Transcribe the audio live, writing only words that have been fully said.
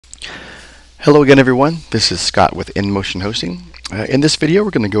Hello again, everyone. This is Scott with InMotion Hosting. In this video, we're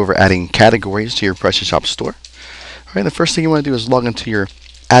going to go over adding categories to your PrestaShop store. All right, the first thing you want to do is log into your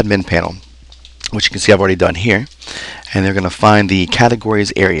admin panel, which you can see I've already done here. And they're going to find the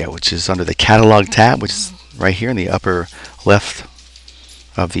categories area, which is under the catalog tab, which is right here in the upper left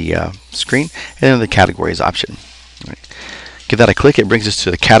of the screen, and then the categories option. All right. Give that a click. It brings us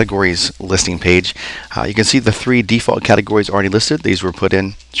to the categories listing page. You can see the 3 default categories already listed. These were put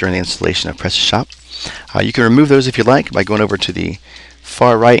in during the installation of PrestaShop. You can remove those if you like by going over to the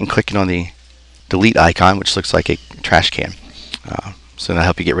far right and clicking on the delete icon, which looks like a trash can. So that'll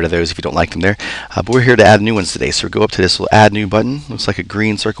help you get rid of those if you don't like them there. But we're here to add new ones today. So go up to this little add new button. Looks like a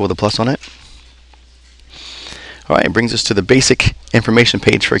green circle with a plus on it. All right, it brings us to the basic information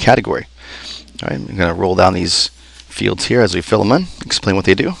page for a category. All right, I'm going to roll down these fields here as we fill them in, explain what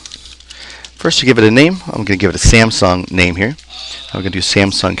they do. First, you give it a name. I'm going to give it a Samsung name here. I'm going to do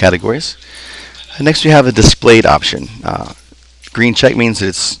Samsung categories. And next, we have a displayed option. Green check means that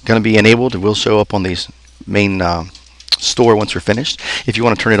it's going to be enabled. It will show up on the main store once we're finished. If you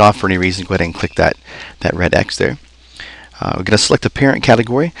want to turn it off for any reason, go ahead and click that red X there. We're going to select a parent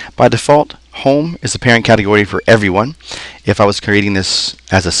category. By default, home is the parent category for everyone. If I was creating this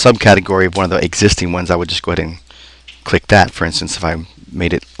as a subcategory of one of the existing ones, I would just go ahead and click that. For instance, if I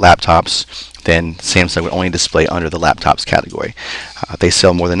made it laptops, then Samsung would only display under the laptops category. They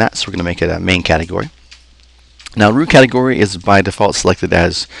sell more than that, so we're going to make it a main category. Now, root category is by default selected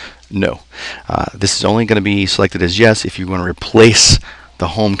as no. This is only going to be selected as yes if you want to replace the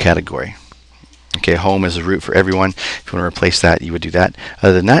home category. Okay, home is a root for everyone. If you want to replace that, you would do that.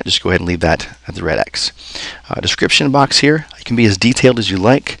 Other than that, just go ahead and leave that at the red X. Description box here, it can be as detailed as you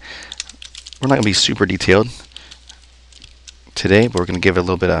like. We're not going to be super detailed today, but we're going to give it a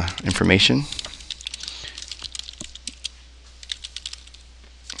little bit of information.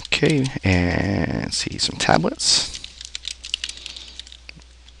 Okay, and see some tablets.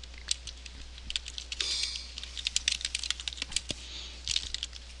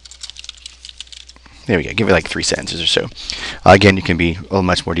 There we go. Give it like 3 sentences or so. Again, you can be a little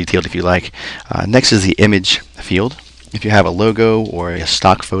much more detailed if you like. Next is the image field. If you have a logo or a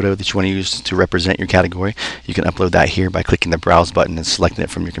stock photo that you want to use to represent your category, you can upload that here by clicking the Browse button and selecting it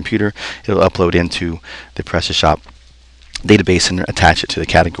from your computer. It'll upload into the PrestaShop database and attach it to the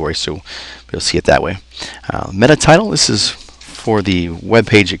category, so you'll see it that way. Meta title, this is for the web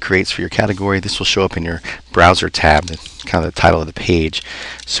page it creates for your category. This will show up in your browser tab, kind of the title of the page.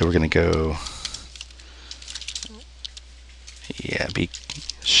 So we're going to go, yeah, be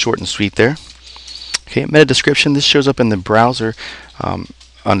short and sweet there. Okay, meta description, this shows up in the browser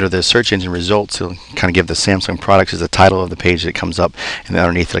under the search engine results. It'll kind of give the Samsung products as the title of the page that comes up, and then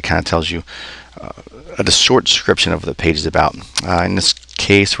underneath it kind of tells you a short description of what the page is about. In this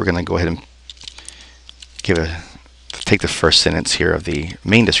case, we're going to go ahead and take the first sentence here of the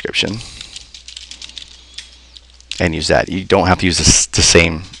main description and use that. You don't have to use the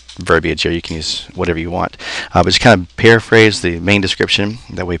same verbiage here. You can use whatever you want. But just kind of paraphrase the main description.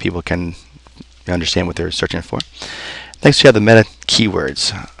 That way people can understand what they're searching for. Next, you have the meta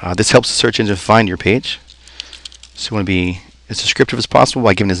keywords. This helps the search engine find your page. So you want to be as descriptive as possible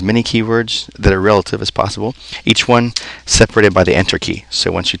by giving as many keywords that are relative as possible. Each one separated by the enter key.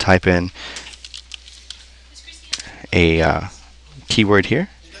 So once you type in a keyword here,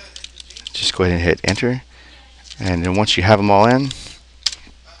 just go ahead and hit enter. And then once you have them all in,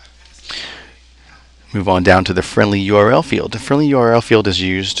 move on down to the friendly URL field. The friendly URL field is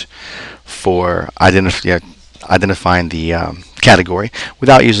used for identifying the category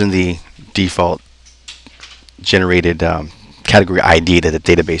without using the default generated category ID that the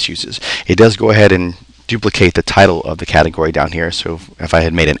database uses. It does go ahead and duplicate the title of the category down here. So if I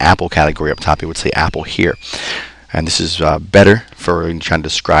had made an Apple category up top, it would say Apple here. And this is better for trying to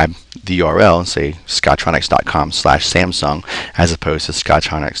describe the URL and say scottronics.com/Samsung as opposed to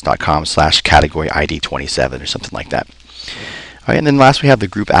scottronics.com/category ID 27 or something like that. All right, and then last we have the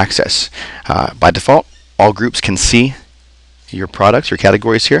group access. By default, all groups can see your products, your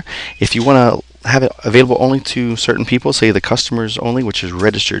categories here. If you want to have it available only to certain people, say the customers only, which is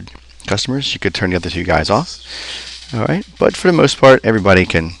registered customers, you could turn the other 2 guys off. All right, but for the most part, everybody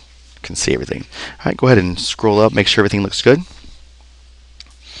can see everything. All right, go ahead and scroll up, make sure everything looks good.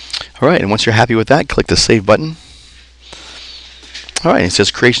 All right, and once you're happy with that, click the Save button. All right, it says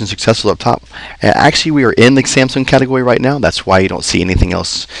creation successful up top. Actually, we are in the Samsung category right now. That's why you don't see anything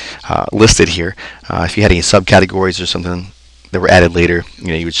else listed here. If you had any subcategories or something that were added later,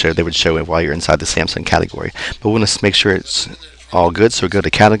 they would show it while you're inside the Samsung category. But we want to make sure it's all good. So go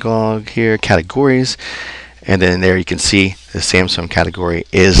to catalog here, categories, And then there you can see the Samsung category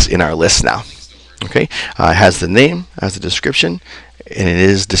is in our list now. Okay, it has the name, has the description, and it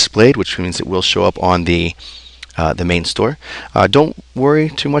is displayed, which means it will show up on the main store. Don't worry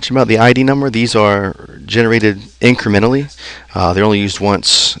too much about the ID number. These are generated incrementally. They're only used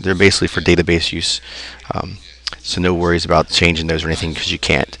once. They're basically for database use. So no worries about changing those or anything because you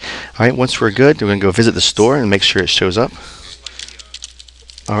can't. All right, once we're good, we're going to go visit the store and make sure it shows up.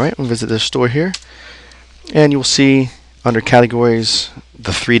 All right, we'll visit the store here. And you'll see under categories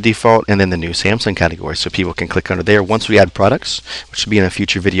the 3 default and then the new Samsung category, so people can click under there. Once we add products, which will be in a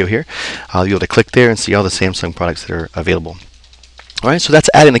future video here, you'll be able to click there and see all the Samsung products that are available. All right, so that's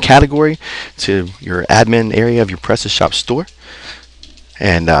adding the category to your admin area of your PrestaShop store.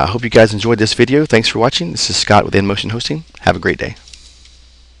 And I hope you guys enjoyed this video. Thanks for watching. This is Scott with InMotion Hosting. Have a great day.